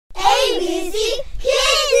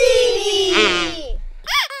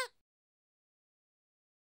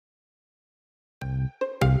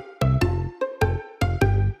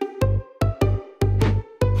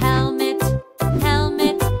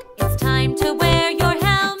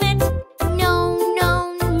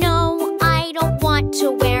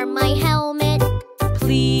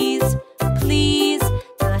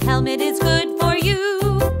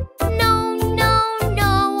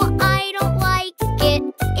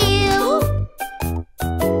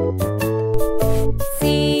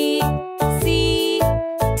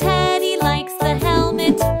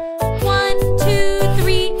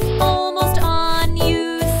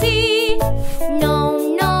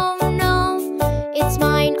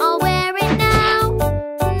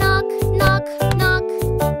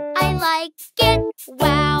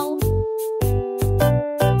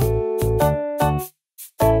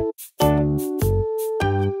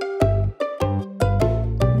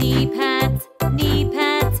Knee pads, knee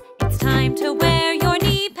pads, it's time to wear your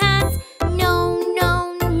knee pads. No,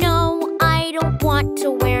 no, no, I don't want to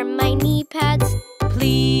wear my knee pads.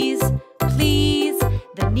 Please, please,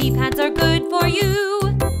 the knee pads are good for you.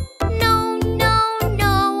 No, no,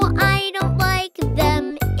 no, I don't like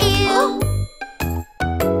them. Ew.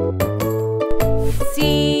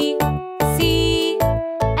 See, see,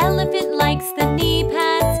 elephant likes the knee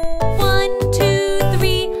pads. 1, 2,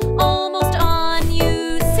 3, almost on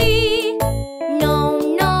you see. No,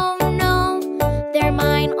 no, no, they're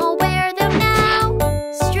mine, I'll wear them now.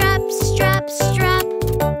 Strap, strap, strap,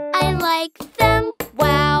 I like them,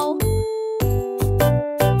 wow.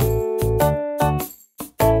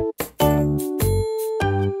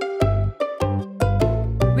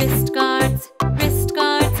 Wrist guards,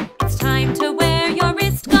 it's time to wear your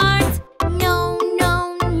wrist guards. No,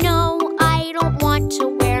 no, no, I don't want to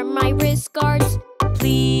wear my wrist guards.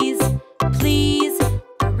 Please, please,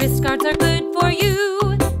 the wrist guards are good for you.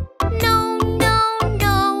 No, no,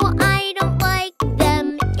 no, I don't like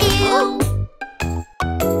them. Ew.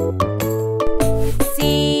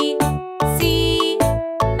 See, see,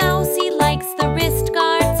 Mousie likes the wrist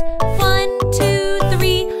guards. 1, 2,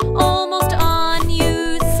 3, almost on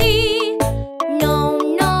you see. No,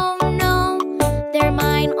 no, no, they're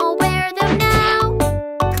mine, I'll wear them now.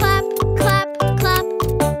 Clap, clap, clap,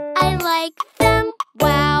 I like them,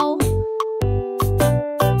 wow.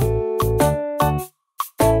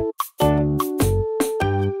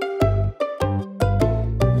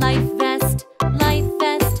 Life vest,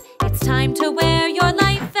 it's time to wear your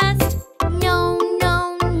life vest. No,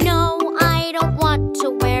 no, no, I don't want to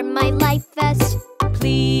wear my life vest.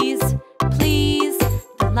 Please, please,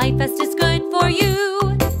 the life vest is good for you.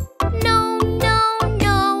 No, no,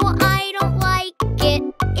 no, I don't like it.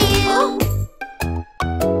 Ew.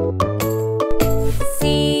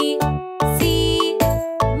 See, see,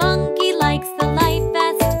 Monkey likes the life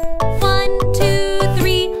vest. 1, 2,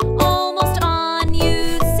 3, almost on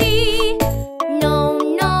you see. No,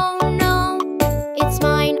 no, no, it's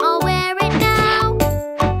mine, I'll wear it now.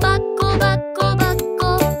 Buckle, buckle,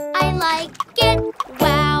 buckle, I like it,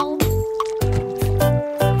 wow.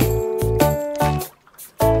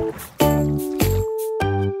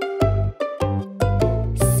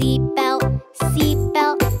 Seatbelt,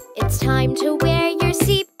 seatbelt, it's time to wear your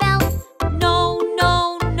seatbelt. No,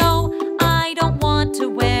 no, no, I don't want to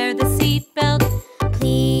wear the seatbelt.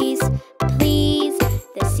 Please, please,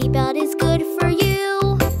 the seatbelt is good for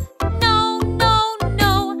you. No, no,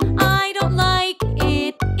 no, I don't like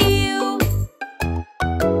it, ew.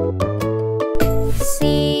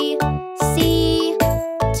 See, see,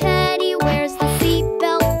 Teddy wears the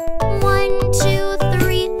seatbelt. 1, 2,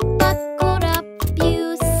 3, buckled up,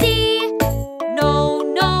 you see. No,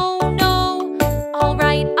 no, no,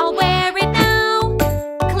 alright, I'll wear it now.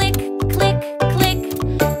 Click, click, click,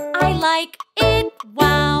 I like it,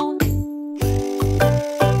 wow.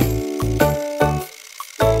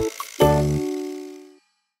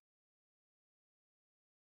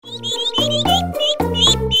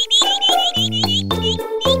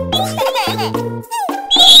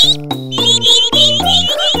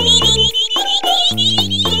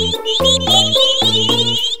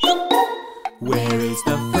 Where is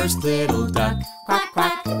the first little duck? Quack,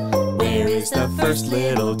 quack. Where is the first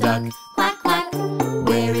little duck? Quack, quack.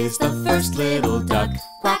 Where is the first little duck?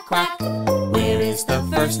 Quack, quack. Where is the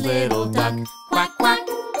first little duck? Quack, quack.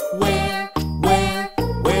 Where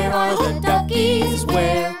are the duckies?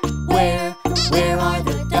 Where are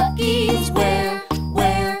the duckies? Where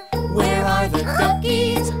are the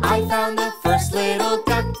duckies? I found the first little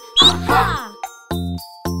duck. Aha!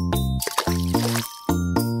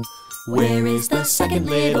 Where is the second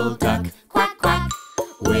little duck? Quack, quack.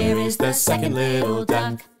 Where is the second little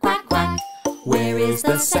duck? Quack, quack. Where is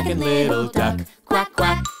the second little duck? Quack,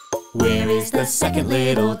 quack. Where is the second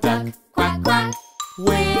little duck? Quack, quack.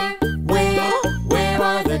 Where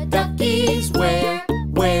are the duckies? Where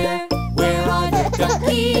are the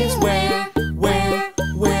duckies? Where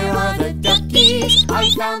are the duckies?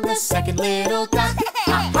 I found the second little duck.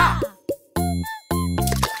 Aha!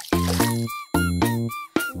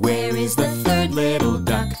 Where is the third little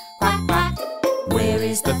duck? Quack, quack. Where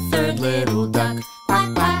is the third little duck?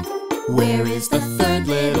 Quack, quack. Where is the third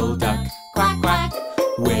little duck? Quack, quack.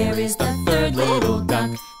 Where is the third little duck?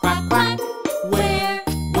 Quack, quack. Where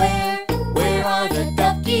are the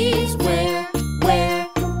duckies? Where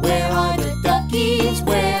are the duckies?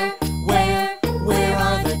 Where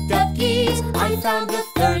are the duckies? I found the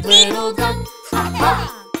third little duck.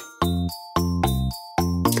 Aha!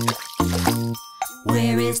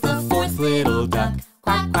 Where is the fourth little duck?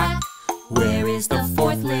 Quack, quack. Where is the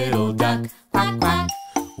fourth little duck? Quack, quack.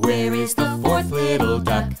 Where is the fourth little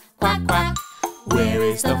duck? Quack, quack. Where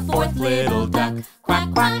is the fourth little duck?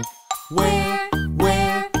 Quack, quack. Where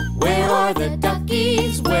are the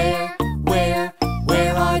duckies? Where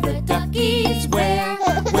are the duckies? Where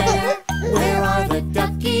are the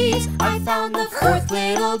duckies? I found the fourth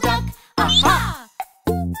little duck. Aha!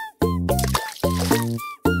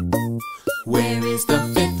 Where is the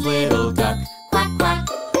fifth little duck? Quack, quack.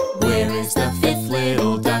 Where is the fifth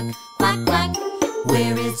little duck? Quack, quack.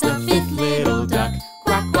 Where is the fifth little duck?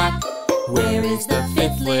 Quack, quack. Where is the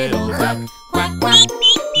fifth little duck? Quack, quack.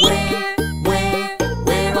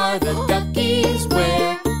 Where are the duckies?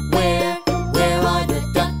 Where are the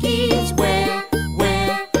duckies? Where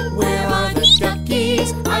are the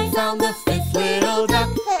duckies? I found the fifth little duck.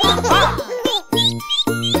 Aha!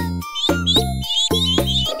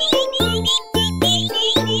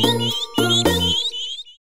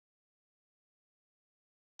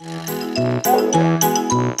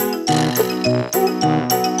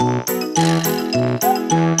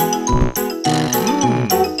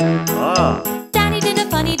 Daddy did a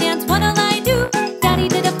funny dance, what'll I do? Daddy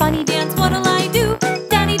did a funny dance, what'll I do?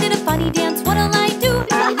 Daddy did a funny dance, what'll I do?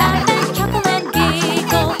 I laugh and chuckle and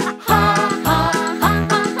giggle. Ha ha ha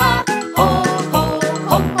ha ha. Ho ho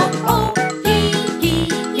ho ho ho. Hee hee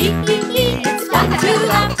hee hee hee. It's fun to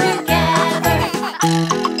laugh together.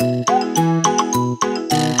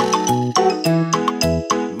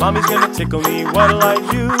 Mommy's gonna tickle me, what'll I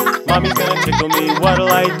do? Mommy's gonna tickle me, what'll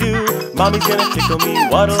I do? Mommy's gonna tickle me,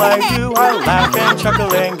 what'll I do? I'll laugh and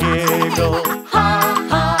chuckle and giggle. Ha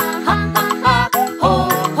ha ha ha ha. Ho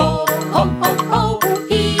ho ho ho ho.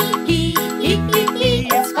 Hee hee hee hee hee.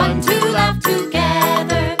 It's fun to laugh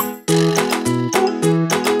together.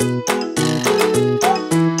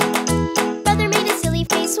 Brother made a silly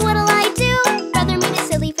face, what'll I do? Brother made a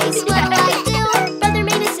silly face, what'll I do? Brother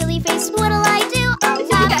made a silly face, what'll I do? I'll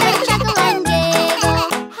laugh and chuckle and giggle.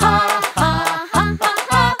 Ha ha ha ha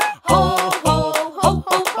ha. Ho ho ho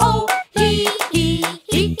ho ho. Hee hee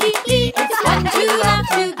hee hee hee. It's fun to laugh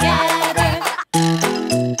together.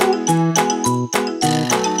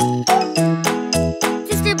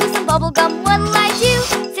 Sister blew some bubble gum, what'll I do?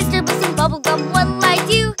 Sister blew some bubble gum, what'll I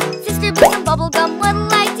do? Sister blew some bubble gum,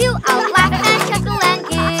 what'll I do? I'll laugh and chuckle and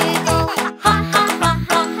giggle. Ha ha ha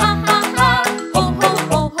ha ha ha ha. Ho ho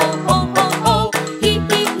ho ho ho ho ho. Hee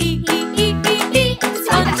hee hee hee hee hee hee. It's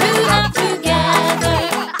fun to laugh together.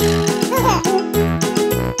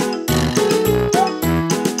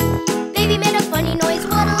 Baby made a funny noise,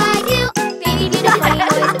 what'll I do? Baby made a funny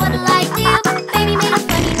noise, what'll I do? Baby made a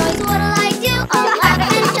funny noise, what'll I do? I'll laugh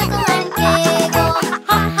and chuckle and giggle.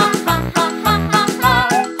 Ha ha ha ha ha ha ha.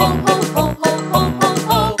 Ho ho ho ho ho ho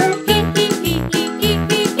ho.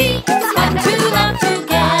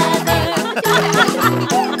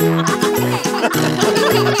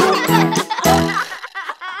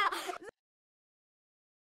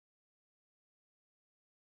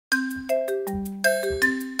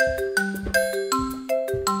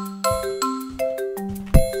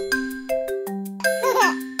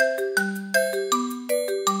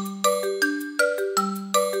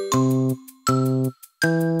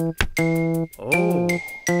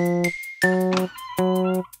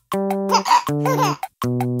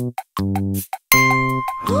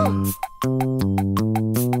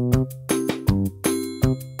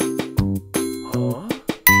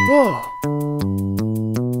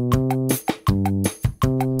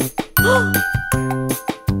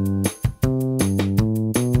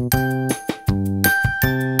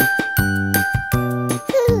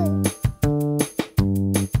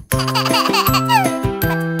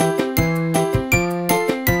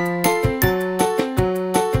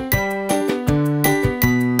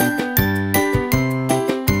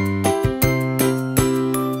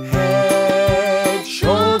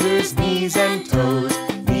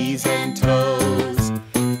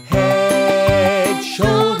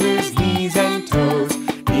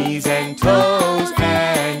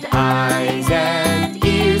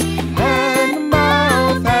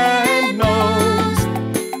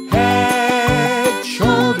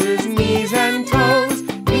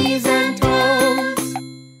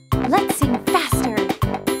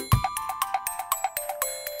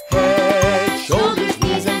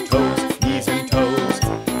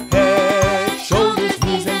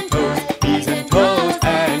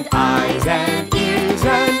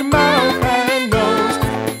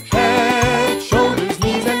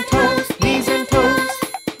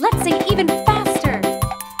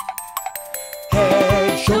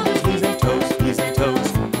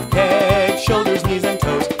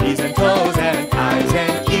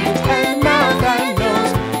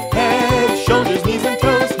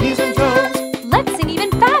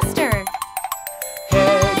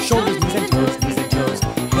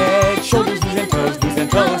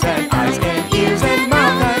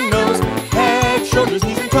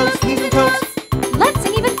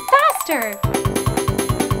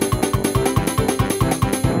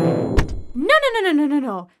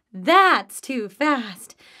 no, that's too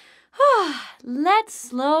fast. Let's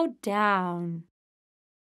slow down.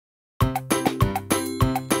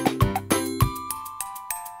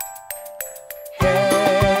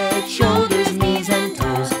 Head, shoulders, knees and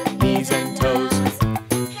toes, knees and toes.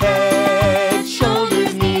 Head,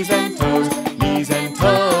 shoulders, knees and toes, knees and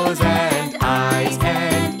toes, and eyes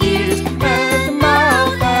and ears and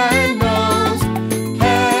mouth and nose.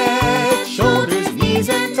 Head, shoulders, knees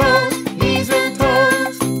and toes, knees and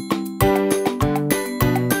toes.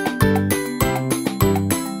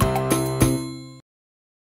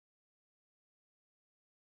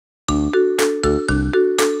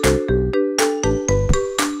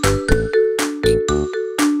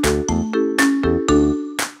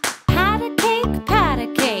 Pat a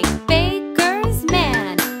cake, baker's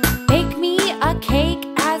man. Bake me a cake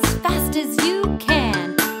as fast as you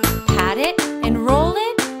can. Pat it and roll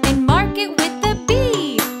it and mark it with a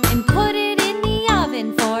B, and put it in the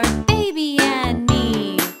oven for baby and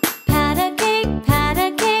me. Pat a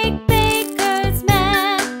cake, baker's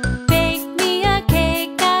man. Bake me a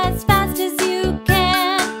cake as fast as you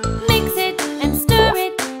can. Mix it and stir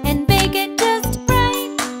it and bake it just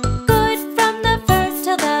right. Good from the first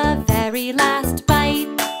till the very last bite.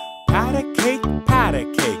 Pat a cake,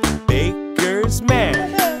 baker's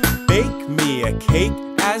man. Bake me a cake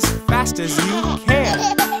as fast as you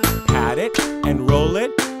can. Pat it and roll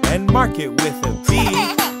it and mark it with a B,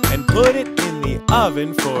 and put it in the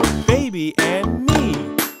oven for baby and me.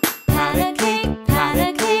 Pat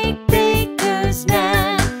a cake, baker's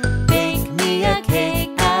man. Bake me a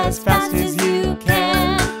cake as fast as you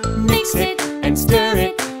can. Mix it and stir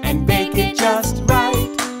it and bake it just right.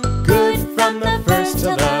 Good from the first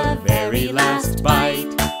till the very last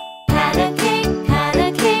bite. Pat a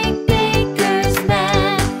cake, baker's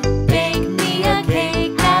man. Bake me a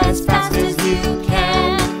cake as fast as you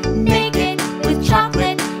can. Make it with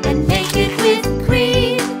chocolate and make it with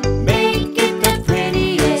cream. Make it the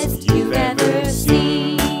prettiest you've ever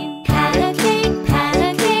seen. Pat a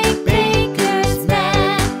cake, baker's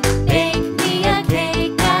man. Bake me a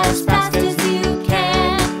cake as fast as you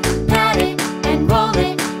can. Pat it and roll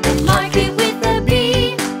it and mark it with a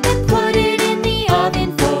B, and put it in the oven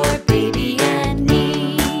for baby and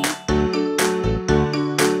me.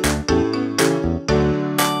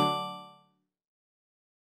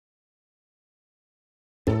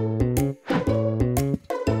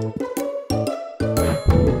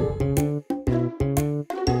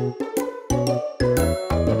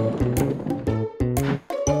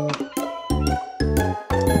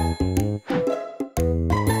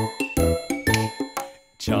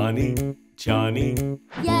 Johny,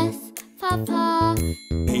 Yes, Papa.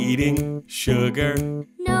 eating sugar.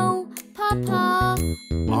 No, Papa.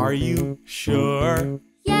 Are you sure?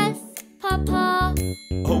 Yes, Papa.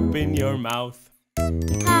 Open your mouth.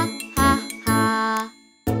 Ha, ha, ha.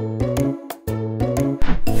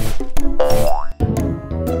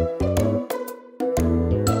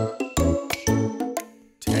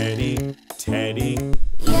 Teddy,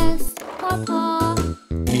 Yes, Papa.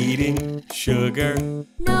 eating sugar.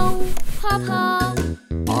 No, Papa.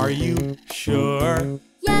 Are you sure?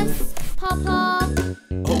 Yes, Papa.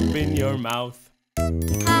 Open your mouth.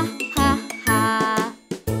 Ha, ha, ha.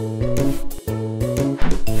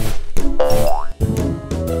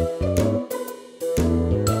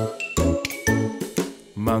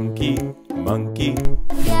 Monkey,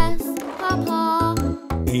 Yes, Papa.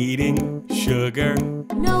 eating sugar.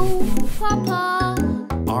 No, Papa.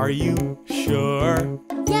 Are you sure?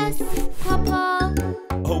 Yes, Papa.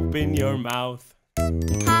 Open your mouth.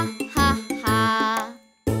 Ha, ha, ha.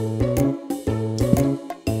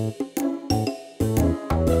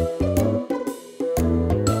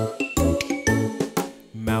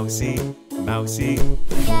 Mousy,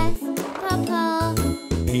 Yes, Papa.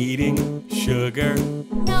 eating sugar.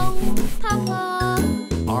 No, Papa.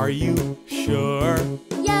 Are you sure?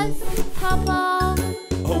 Yes, Papa.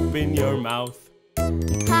 Open your mouth.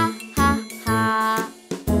 Ha, ha, ha.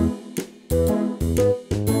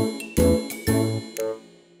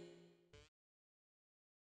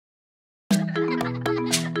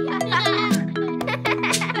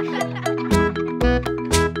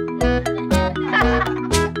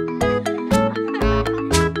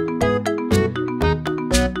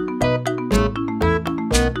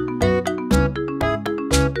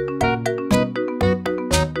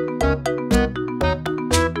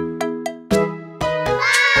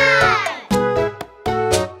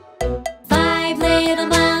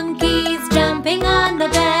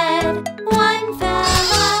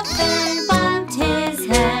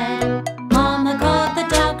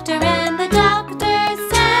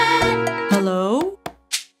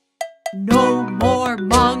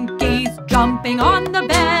 jumping on the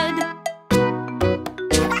bed.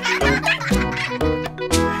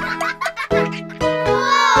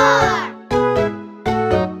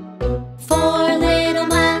 4 little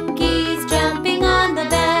monkeys jumping on the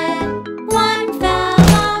bed. One fell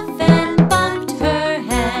off and bumped her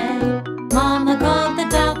head. Mama called the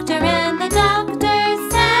doctor and the doctor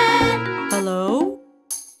said, "Hello?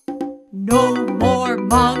 No more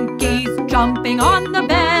monkeys jumping on the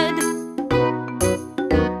bed."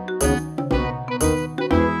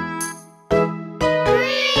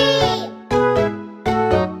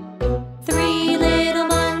 3 little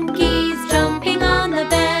monkeys jumping on the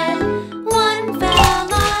bed. One fell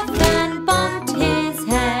off and bumped his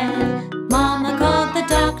head. Mama called the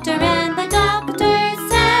doctor and the doctor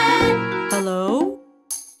said, "Hello?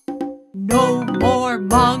 No more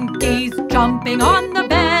monkeys jumping on the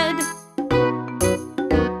bed."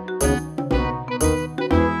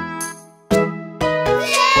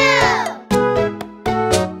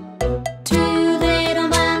 2 little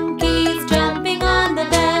monkeys jumping on the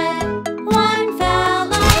bed. One fell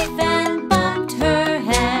off and bumped her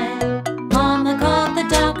head. Mama called the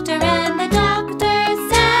doctor and the doctor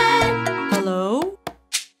said, "Hello?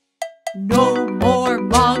 No more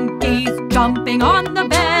monkeys jumping on the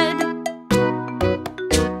bed."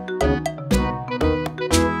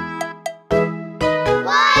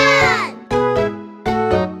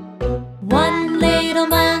 1 little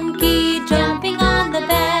monkey jumping on the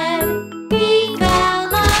bed. He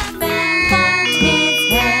fell off and bumped his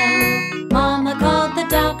head. Mama called the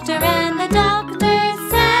doctor and the doctor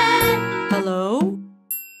said, "Hello?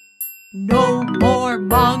 No more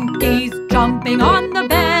monkeys jumping on the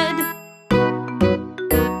bed."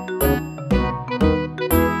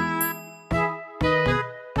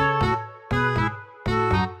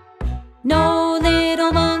 'No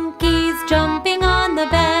little monkeys jumping on the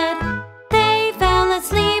bed. They fell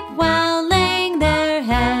asleep while laying their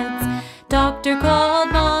heads. Doctor called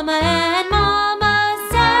Mama and Mama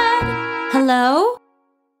said, "Hello?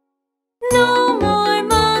 No more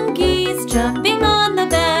monkeys jumping on the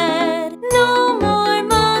bed. No more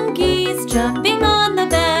monkeys jumping on the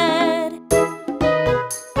bed."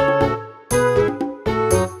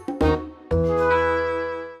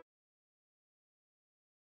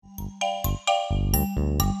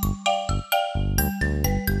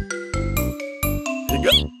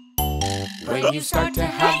 'When you start to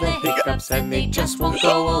have the hiccups and they just won't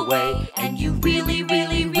go away, and you really,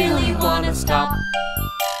 really, really want to stop,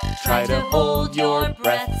 try to hold your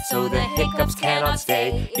breath so the hiccups cannot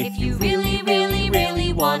stay. If you really, really,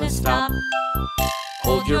 really want to stop,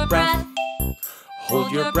 hold your breath,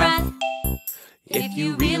 hold your breath. If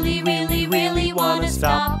you really, really, really want to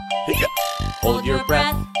stop, hold your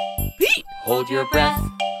breath, hold your breath.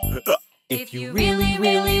 If you really,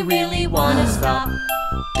 really, really want to stop,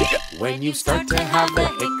 when you start to have the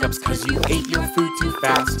hiccups 'cause you ate your food too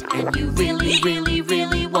fast, and you really, really,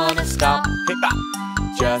 really want to stop,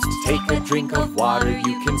 just take a drink of water.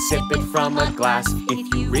 You can sip it from a glass. If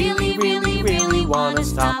you really, really, really want to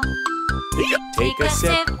stop, take a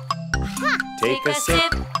sip, take a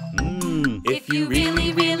sip. If you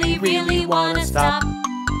really, really, really want to stop,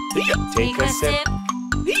 take a sip,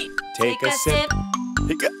 take a sip.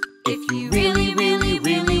 If you really, really,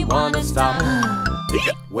 really want to stop,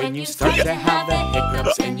 when you start to have the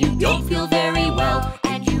hiccups and you don't feel very well,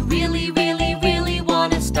 and you really, really, really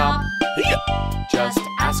want to stop, just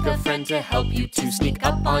ask a friend to help you to sneak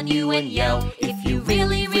up on you and yell. If you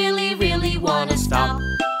really, really, really want to stop,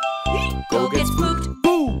 go get spooked,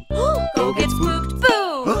 boo! Go get spooked,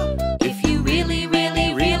 boo! If you really,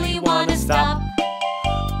 really, really want to stop,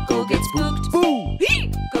 go get spooked, boo!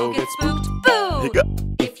 Go get spooked, boo!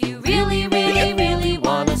 If you really, really, really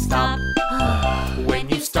want to stop, when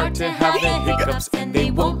you start to have the hiccups and they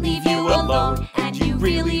won't leave you alone, and you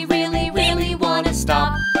really, really, really want to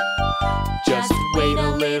stop, just wait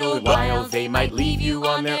a little while. They might leave you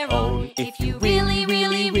on their own. If you really,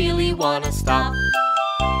 really, really want to stop,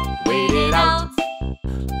 wait it out,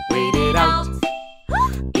 wait it out.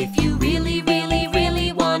 If you really, really,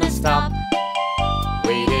 really want to stop,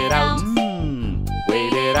 wait it out,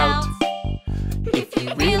 wait it out. If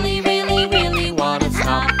you really, really, really want to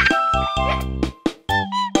stop.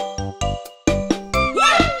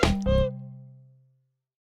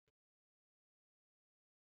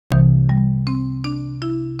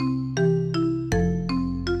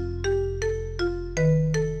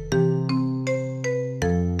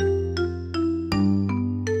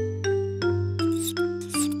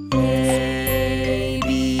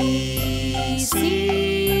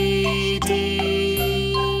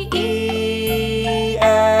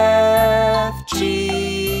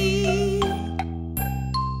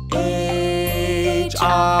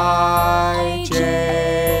 I,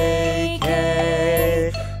 J,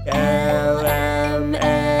 K, L, M,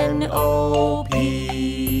 N, O,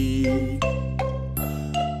 P,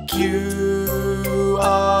 Q,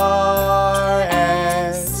 R,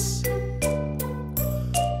 S,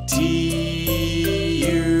 T,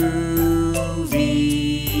 U,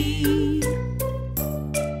 V,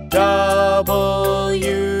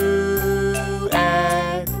 W,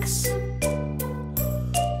 X,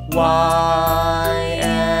 Y,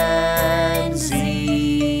 and Z.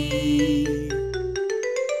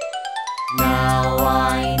 Now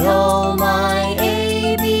I know my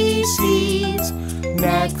ABCs.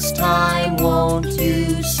 Next time, won't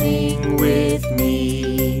you sing with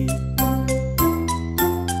me?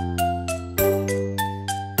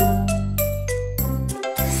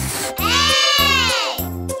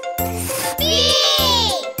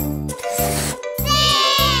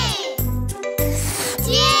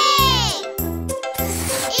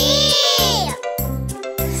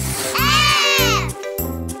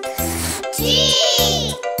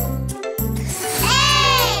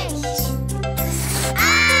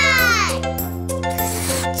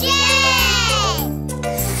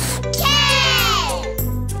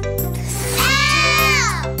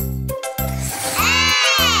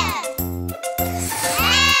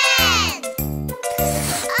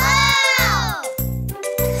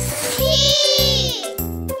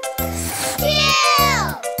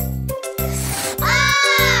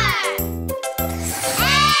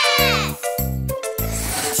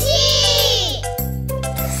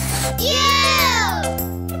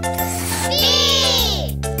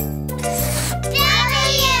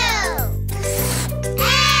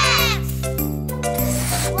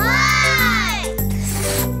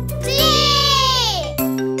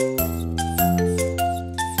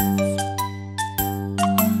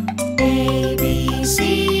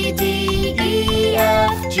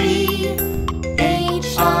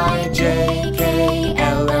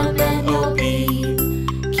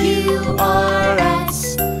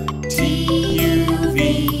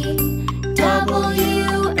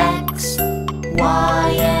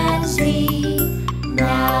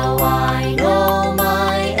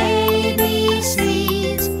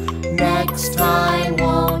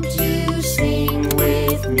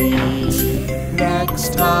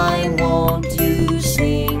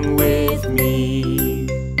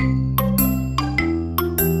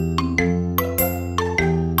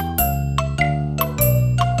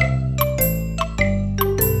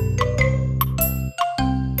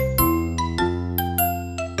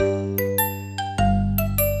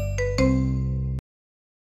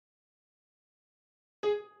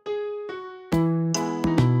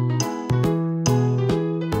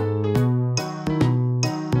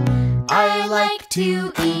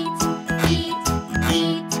 To eat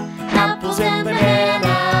apples and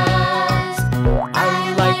bananas.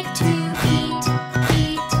 I like to eat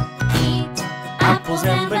apples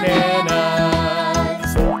and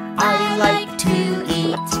bananas. I like to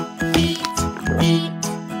eat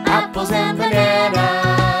apples and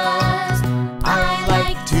bananas. I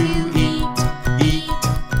like to eat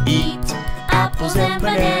apples and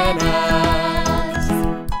bananas.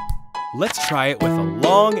 Let's try it with a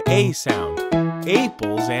long A sound.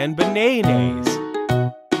 Apples and bananas.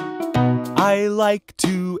 I like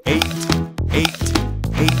to eat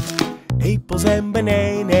apples and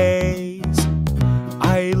bananas.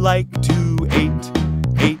 I like to eat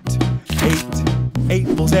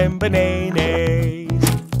apples and bananas.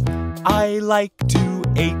 I like to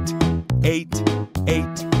eat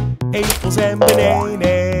apples and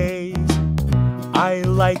bananas. I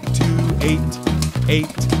like to eat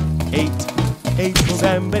apples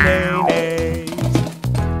and bananas.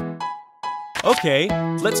 Okay,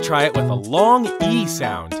 let's try it with a long E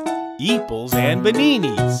sound. Eeples and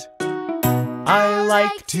baninis. I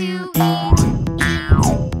like to eat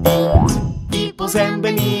eeples and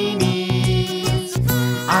baninis.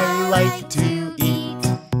 I like to eat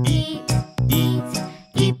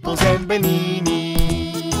eeples and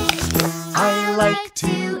baninis. I like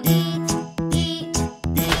to eat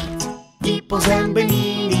eeples and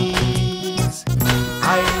baninis.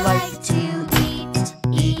 I like to eat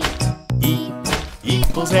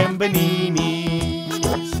eeples and baninis.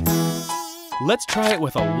 Let's try it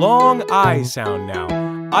with a long I sound now.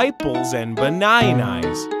 Eiples and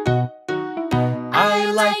bananas.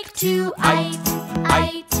 I like to eat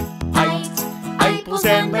eiples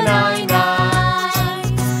and bananas.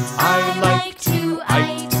 I like to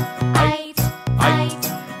eat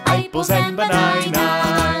eiples and bananas.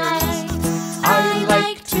 I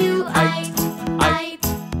like to eat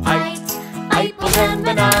eiples and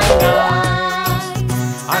bananas.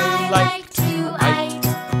 I like to eat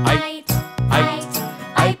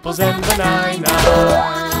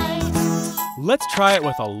Let's try it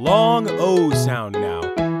with a long O sound now.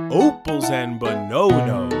 Opals and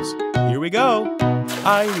bananas. Here we go.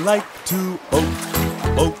 I like to oat,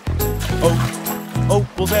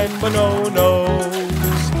 opals and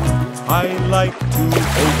bananas. I like to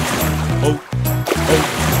oat,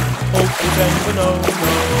 opals and bananas.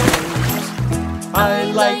 I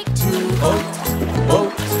like to oat,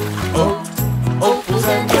 opals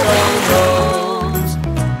and bananas.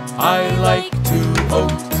 I like to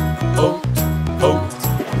oat,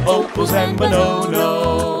 opals and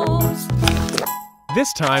bananas.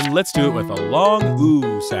 This time, let's do it with a long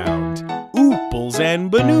oo sound. Oopals and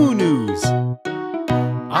bananas.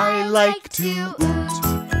 I like to oot,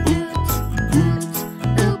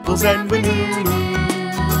 oopals and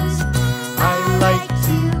bananas. I like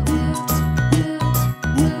to oot,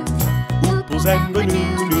 oopals and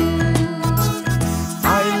bananas.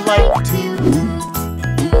 I like to oot,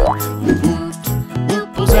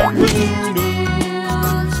 oopals and bananas.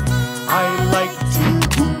 I like to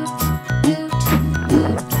oot,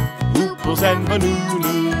 oopals and bananas.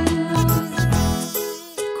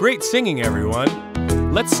 Great singing, everyone.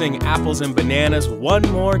 Let's sing apples and bananas one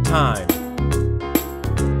more time.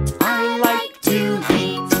 I like to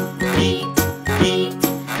eat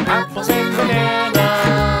apples and bananas.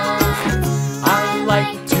 I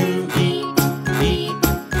like to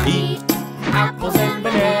eat apples and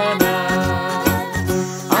bananas.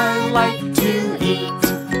 I like to eat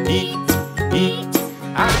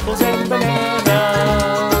apples and bananas.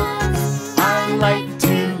 I like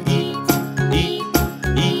to eat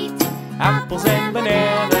apples and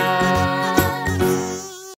bananas.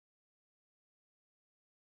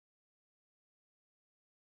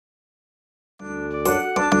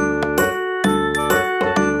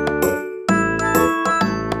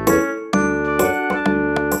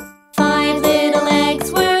 Five little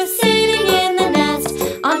eggs were sitting in the nest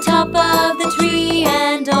on top of the tree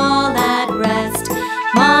and all at rest.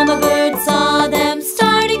 Mama bird saw them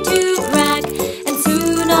starting to crack, and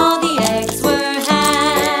soon all the eggs were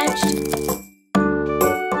hatched.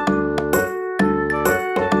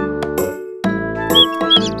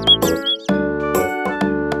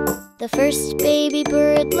 The first baby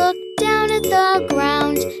bird looked down at the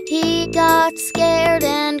ground. He got scared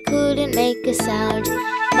and couldn't make a sound.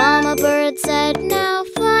 Mama bird said, "Now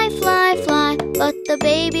fly, fly, fly," but the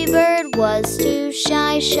baby bird was too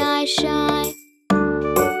shy, shy, shy.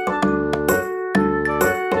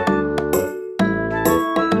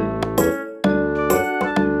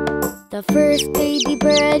 The first baby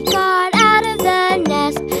bird got out of the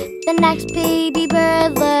nest. The next baby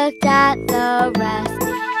bird looked at the rest.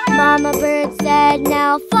 Mama bird said,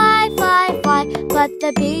 "Now fly, fly, fly," but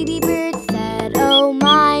the baby bird said, "Oh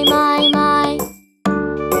my, my, my."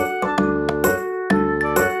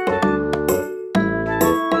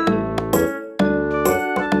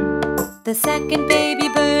 The second baby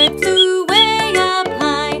bird flew way up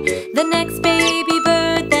high. The next baby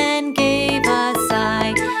bird then gave a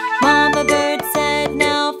sigh. Mama bird said,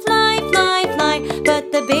 "Now fly, fly, fly,"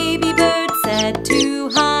 but the baby bird said, "Too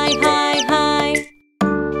high, high, high."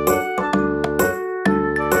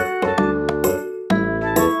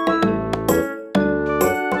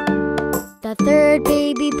 The third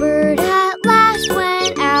baby bird at last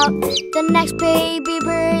went out. The next baby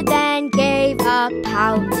bird then gave a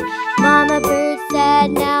pout. Mama bird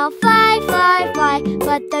said, "Now fly, fly, fly,"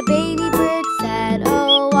 but the baby bird said,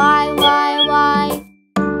 "Oh, why, why?"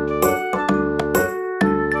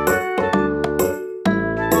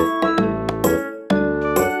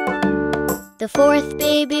 The fourth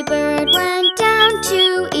baby bird went down to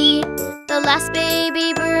eat. The last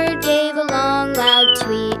baby bird gave a long, loud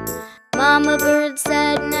tweet. Mama bird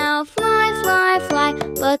said, "Now fly, fly, fly,"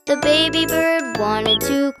 but the baby bird wanted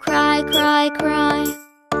to cry, cry, cry.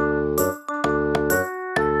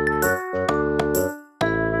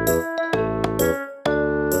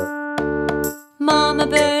 Mama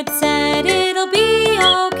bird said, "It'll be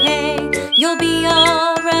okay. You'll be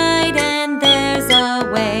alright, and there's a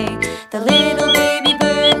way." The little baby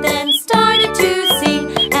bird then started to sing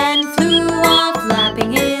and flew off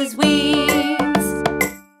flapping his wings.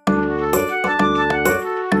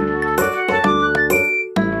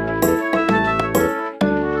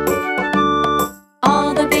 All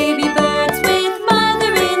the baby birds with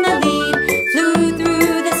mother in the lead flew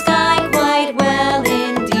through the sky quite well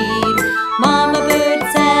indeed. Mama bird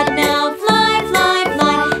said,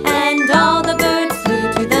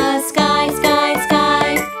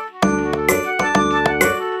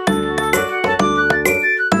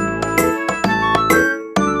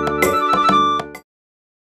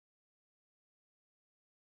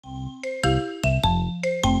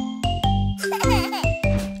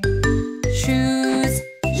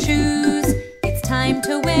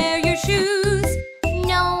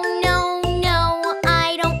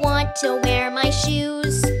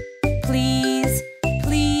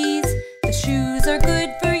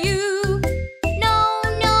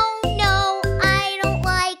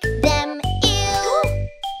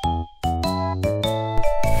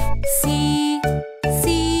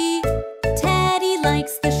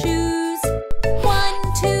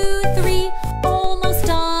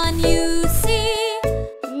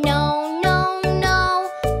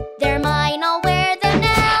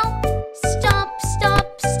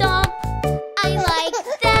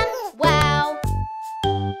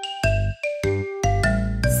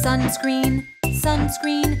 Sunscreen,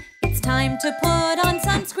 sunscreen, it's time to put on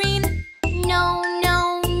sunscreen. No,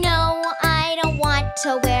 no, no, I don't want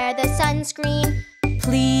to wear the sunscreen.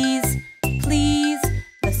 Please, please,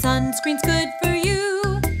 the sunscreen's good for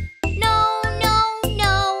you. No, no,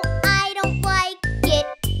 no, I don't like it.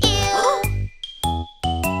 Ew.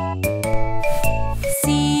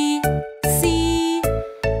 See, see,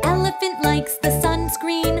 elephant likes the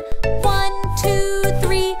sunscreen. 1, 2,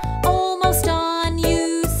 3, almost on,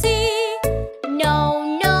 you see.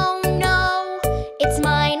 No, no, no, it's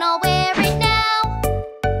mine, I'll wear it now.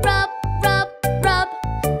 Rub, rub, rub,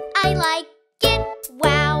 I like it,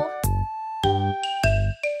 wow.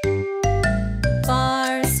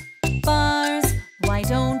 Bars, bars, why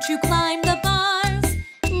don't you climb the bars?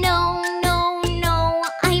 No, no, no,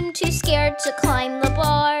 I'm too scared to climb the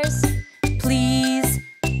bars. Please,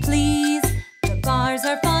 please, the bars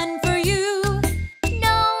are fun for you.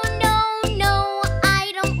 No, no, no,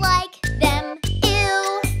 I don't like them,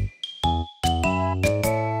 ew.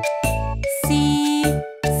 See,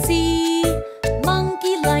 see,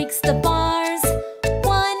 monkey likes the bars.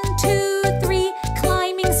 1, 2, 3,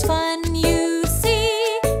 climbing's fun, you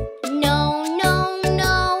see. No, no,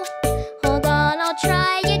 no, hold on, I'll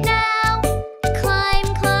try it now.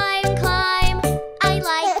 Climb, climb, climb, I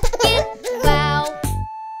like it, wow.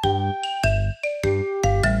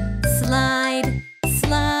 Slide,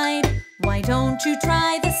 slide, why don't you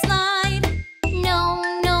try the slide? No,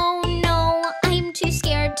 no, no, I'm too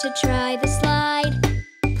scared to try the slide.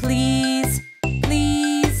 Please,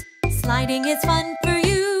 please, sliding is fun for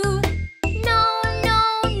you. No, no,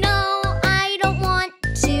 no, I don't want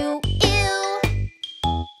to, ew.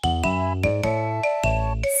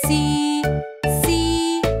 See,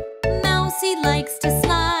 see, Mousy likes to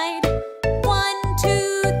slide. 1,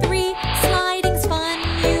 2, 3, sliding's fun,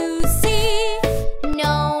 you see.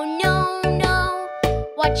 No, no, no,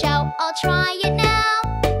 watch out, I'll try it now.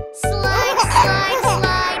 Slide, slide,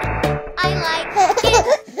 slide, I like it,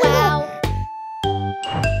 wow.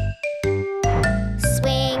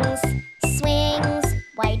 Swings, swings,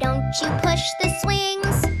 why don't you push the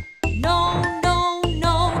swings? No, no,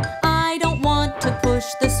 no, I don't want to push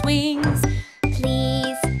the swings.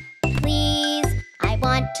 Please, please, I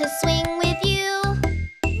want to swing with you.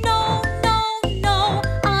 No, no, no,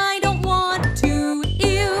 I don't want to,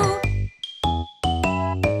 ew.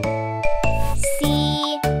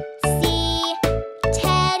 See, see,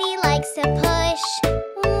 Teddy likes to push.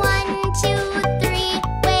 1, 2, 3,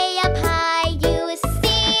 way up high, you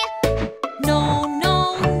see. No, no,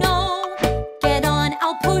 no, get on,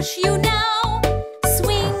 I'll push you now.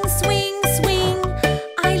 Swing, swing, swing,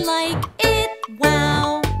 I like it,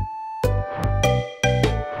 wow.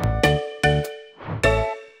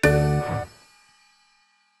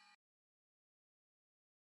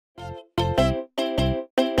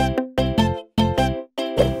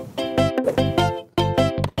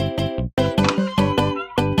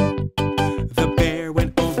 The bear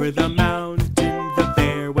went over the mountain. The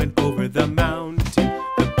bear went over the mountain.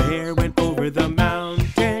 The bear went over the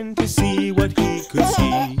mountain to see what he could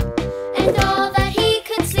see. And all that he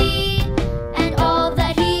could see, and all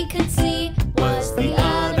that he could see was The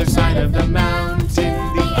other side of the mountain.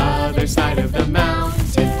 The other side of the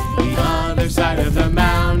mountain. The other side of the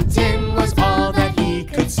mountain was all that he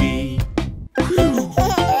could see.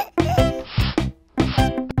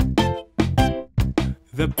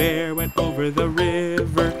 The bear went over the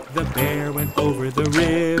river. The bear went over the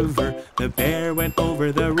river. The bear went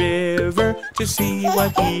over the river to see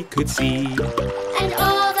what he could see. And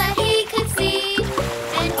all that he could see,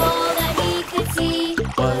 and all that he could see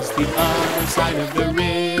Was the other side of the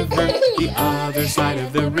river. The other side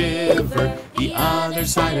of the river. The other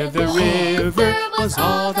side of the river was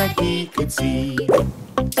all that he could see.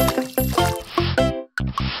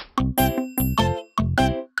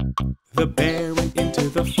 The bear went into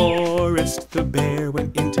the forest. The bear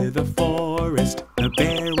went into the forest. The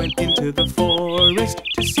bear went into the forest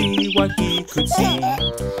to see what he could see.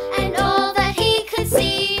 and all that he could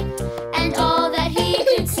see, and all that he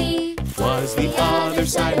could see Was the other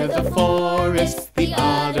side of the forest. The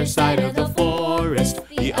other side of the forest.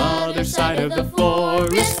 The other side of the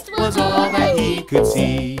forest was all that he could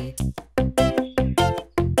see.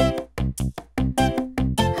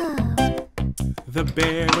 The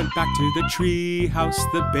bear went back to the tree house.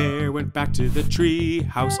 The bear went back to the tree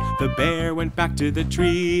house. The bear went back to the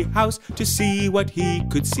tree house to see what he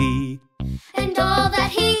could see. and all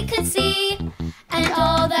that he could see, and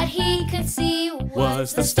all that he could see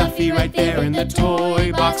Was the stuffy right there in the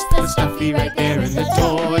toy box. The stuffy right there in the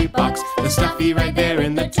toy box. The stuffy right there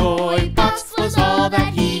in the toy box was all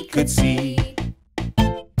that he could see.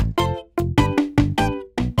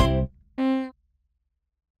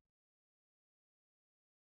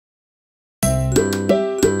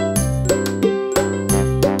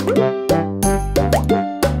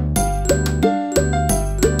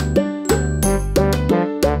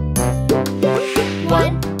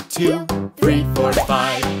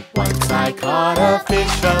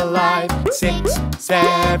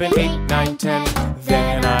 7, 8, 9, 10.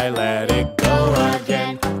 Then I let it go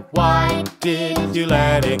again. Why did you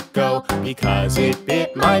let it go? Because it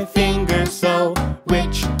bit my finger so.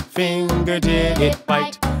 Which finger did it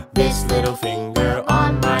bite? This little finger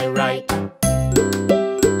on my right.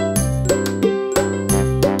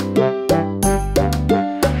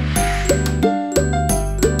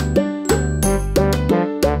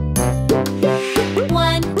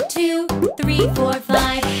 One, two, three, four,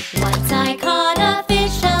 five. Once I caught a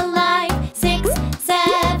fish alive. 6,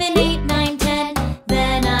 7, 8, 9, 10.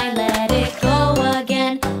 Then I let it go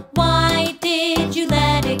again. Why did you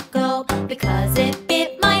let it go? Because it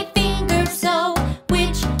bit my finger so.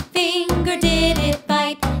 Which finger did it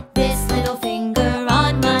bite? This little finger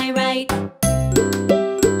on my right.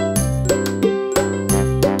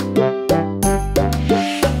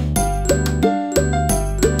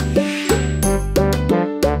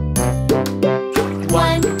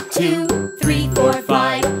 One, two, three, four,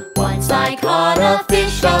 five. Once I caught a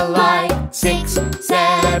fish alive. 6,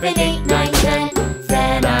 7, 8, 9, 10.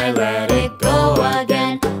 Then I let it go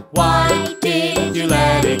again. Why did you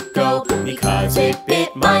let it go? Because it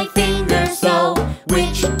bit my finger so.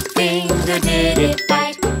 Which finger did it